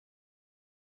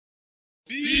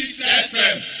Peace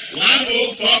FM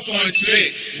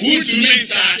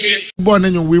 104.3. Born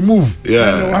and we move.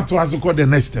 Yeah. What was called the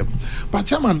next step? But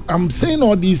Chairman, I'm saying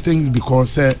all these things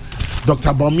because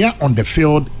Dr. Bawumia on the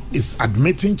field is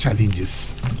admitting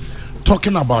challenges,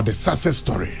 talking about the success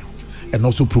story, and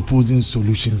also proposing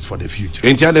solutions for the future.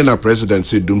 Indiana president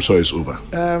said Dumsor is over.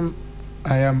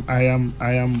 I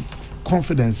am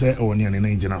confident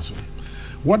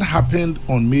what happened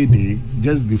on May Day,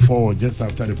 just before or just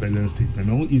after the president's statement,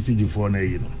 no ECG for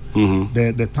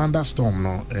the thunderstorm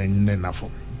and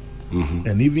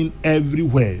even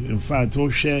everywhere, in fact,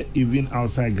 even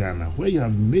outside Ghana, where you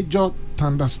have major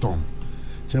thunderstorm,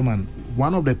 Chairman,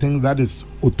 one of the things that is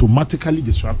automatically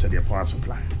disrupted their power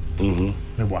supply. Oh,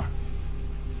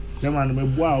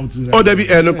 there be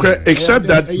except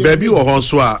that baby or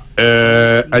Honswa,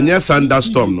 and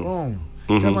thunderstorm.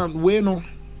 Chairman, we know.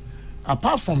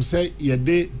 Apart from say your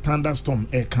day thunderstorm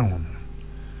air count,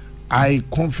 I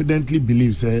confidently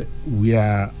believe say we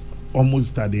are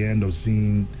almost at the end of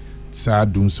seeing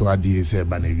Dumsor say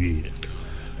Banevi.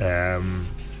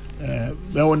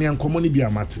 Only common be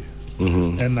amati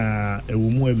and a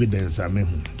woman evidence I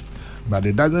mean, but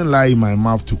it doesn't lie in my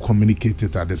mouth to communicate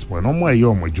it at this point. No more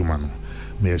your jumano,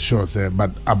 may sure say, but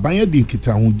abaya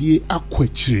dinkita hundi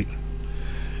akwechi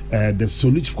the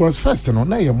solution because first and on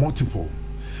multiple.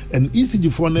 And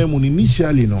ECG for them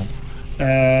initially,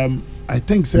 I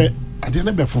think say I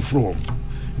didn't be for floor.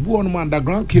 We on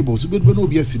underground cables, but we no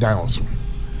be also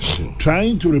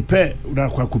trying to repair that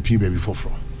kwakupi baby for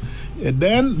floor.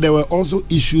 Then there were also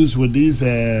issues with these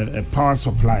power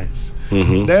supplies.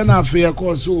 Then I fear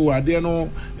cause so I don't know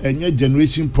any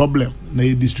generation problem,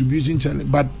 the distribution channel.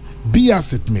 But be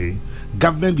as it may,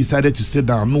 government decided to sit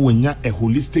down, a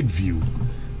holistic view.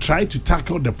 Try to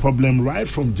tackle the problem right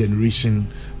from generation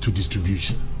to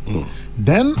distribution.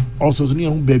 Then also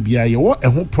baby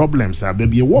problems are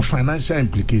baby what financial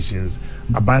implications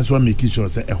about so making sure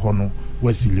say a hono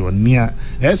was near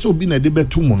so been a debate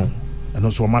two mono and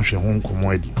also mash home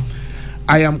commodity.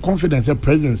 I am confident the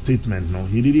president's statement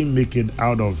he didn't make it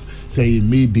out of say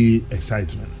May Day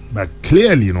excitement, but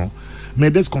clearly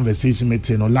made this conversation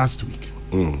last week.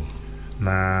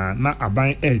 Na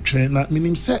aban air train na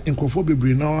minim say Akufo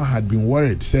Addo now had been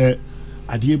worried say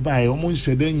adie almost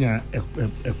shedenya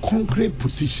a concrete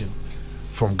position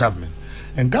from government,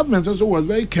 and government also was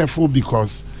very careful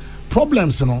because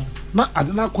problems na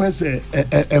adena kwese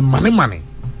a money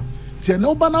tie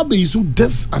no bana be use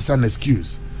this as an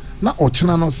excuse na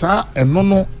ochina no sa eno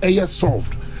no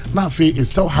solved na fe is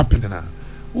still happening na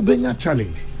ubenya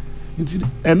challenge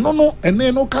and no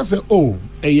can say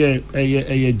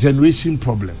a generation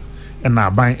problem and now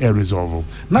buying a resolve.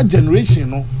 Not generation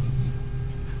no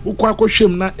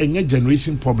shame na any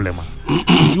generation problem.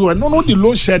 You are no the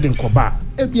load shedding koba.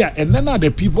 And then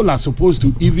the people are supposed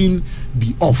to even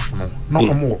be off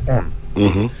not more on.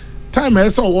 Time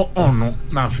is all on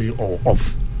now or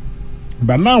off.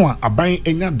 But now I buying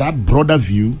any that broader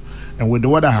view and with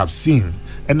what I have seen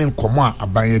and then come on I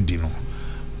buy a dinner.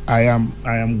 I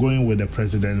am going with the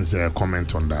president's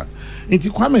comment on that.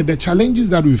 The challenges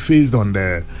that we faced on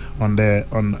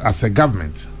as a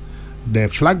government, the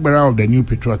flag bearer of the new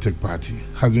patriotic party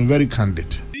has been very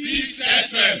candid. Peace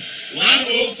FM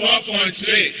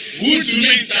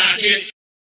 104.3.